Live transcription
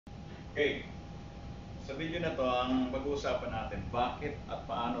Okay, sa video na to, ang pag-uusapan natin, bakit at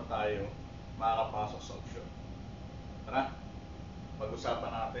paano tayo makakapasok sa option. Tara,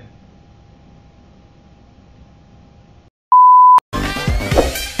 pag-usapan natin.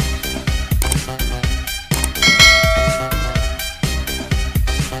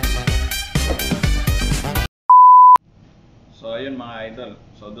 So ayun mga idol,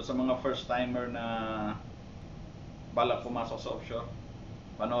 so doon sa mga first timer na balak pumasok sa offshore,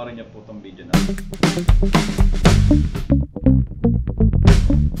 panoorin niyo po itong video na.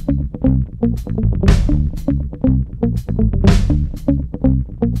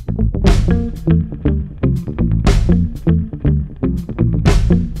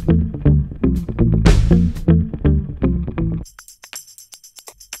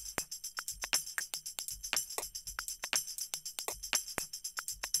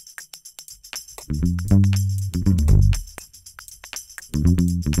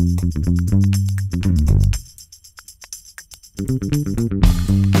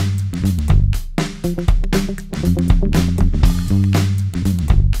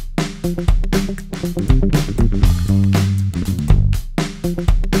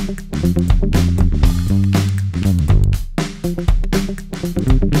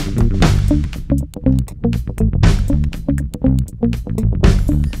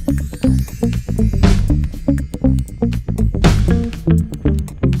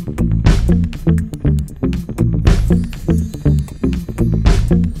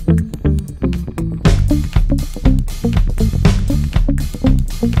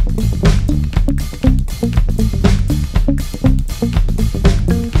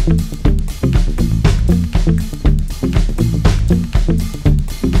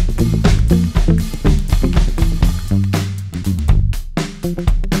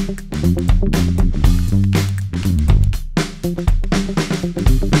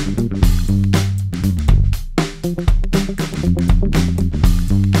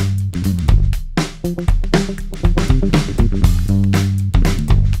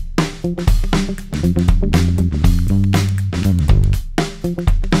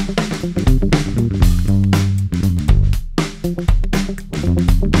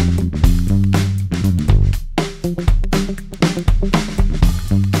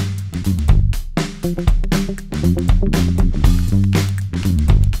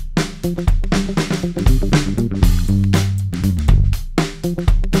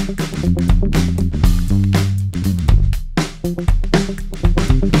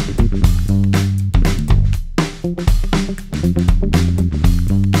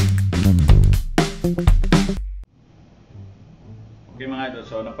 Okay mga idol,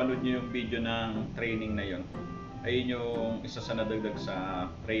 so napanood nyo yung video ng training na yon. Ayun yung isa sa nadagdag sa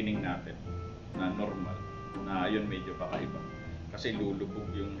training natin na normal, na ayun medyo kakaiba. Kasi lulubog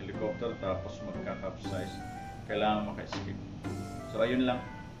yung helicopter tapos magka-capsize, kailangan maka-escape. So ayun lang.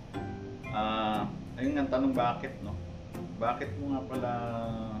 Ayun nga tanong, bakit no? Bakit mo nga pala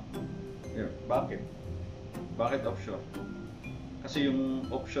bakit? Bakit offshore? Kasi yung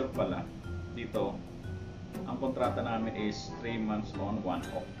offshore pala dito, ang kontrata namin is 3 months on,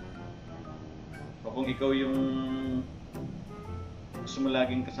 1 off. So kung ikaw yung gusto mo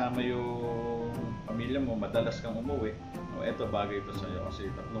laging kasama yung pamilya mo, madalas kang umuwi, o eto, bagay ito sa'yo kasi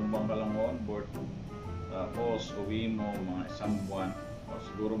 3 buwan ka lang on board, tapos uwi mo mga 1 buwan o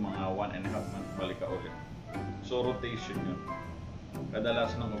siguro mga 1.5 months balik ka ulit. So rotation yun.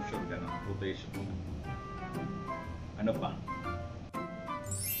 Kadalasan ng offshore ganun, rotation yun. Ano pa?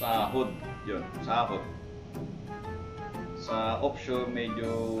 Sahod yun, sahod. Sa offshore medyo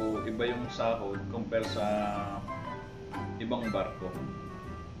iba yung sahod compare sa ibang barko.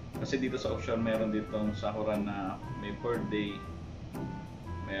 Kasi dito sa offshore meron ditong sahuran na may per day,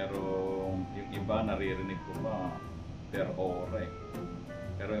 merong yung iba naririnig ko pa per hora eh.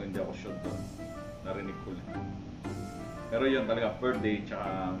 Pero hindi ako sure doon, narinig ko lang. Pero yun talaga per day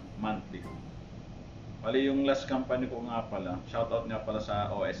tsaka monthly. Bali yung last company ko nga pala, shoutout nga pala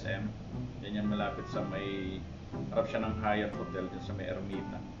sa OSM. Yan malapit sa may, harap siya ng Hyatt Hotel dyan sa may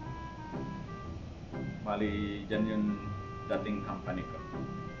Ermita. Bali dyan yung dating company ko.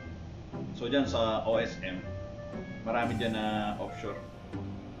 So dyan sa OSM, marami dyan na offshore.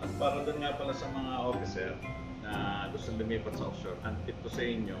 At para doon nga pala sa mga officer na gusto lumipat sa offshore, ang tip ko sa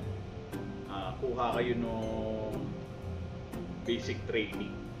inyo, kuha kayo nung basic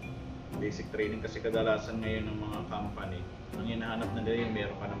training. Basic training kasi kadalasan ngayon ng mga company, ang hinahanap na nila yung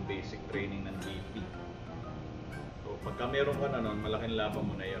meron ka ng basic training ng DP. So pagka meron ka na nun, malaking laban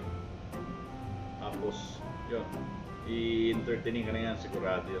mo na yun. Tapos yun, i-entertaining ka na yan,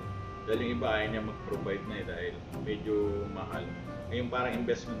 sigurado yun. Dahil yung iba ayaw niya mag-provide na dahil medyo mahal. Yung parang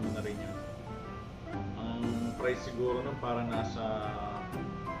investment mo na rin yun. Ang price siguro nun parang nasa,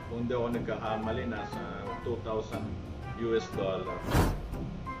 kung hindi ako nagkakamali, nasa $2,000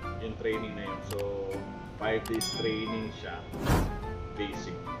 yung training na yun. So 5 days training siya,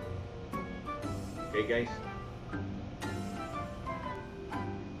 basic. Okay guys,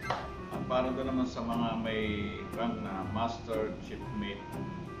 at parang doon naman sa mga may rank na master, chief mate,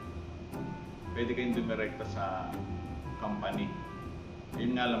 pwede kayong dumirekta sa company.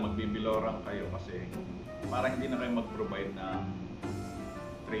 Yun nga lang, magbibilorang kayo kasi para hindi na kayo mag-provide ng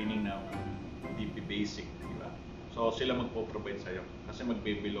training ng DP basic, di ba? So sila magpo-provide sa'yo kasi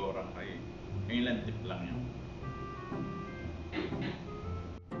magbibilorang kayo. Ngayon lang, tip lang yun.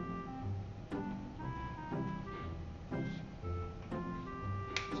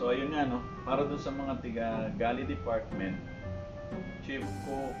 So ayun nga, no, para dun sa mga tiga galley department, chief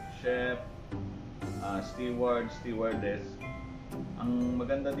cook, chef, steward, stewardess, ang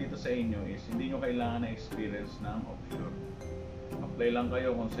maganda dito sa inyo is hindi nyo kailangan na experience ng offshore. Apply lang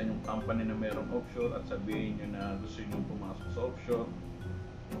kayo kung sa inyong company na mayroong offshore at sabihin nyo na gusto nyo pumasok sa offshore,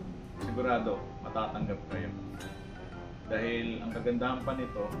 sigurado matatanggap kayo. Dahil ang kagandahan pa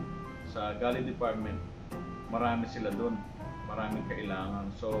nito, sa galley department, marami sila doon, maraming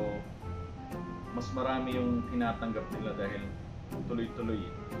kailangan. So mas marami yung tinatanggap nila dahil tuloy-tuloy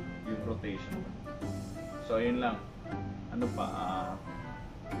yung rotation. So ayun lang. Ano pa,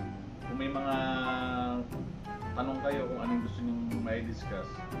 kung may mga tanong kayo kung anong gusto nyo may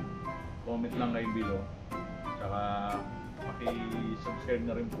discuss, comment lang kayo below. Tsaka paki-subscribe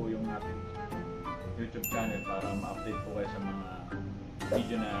na rin po yung ating YouTube channel para ma-update po kayo sa mga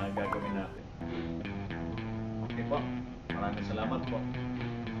video na gagawin natin. Okay po, maraming salamat po.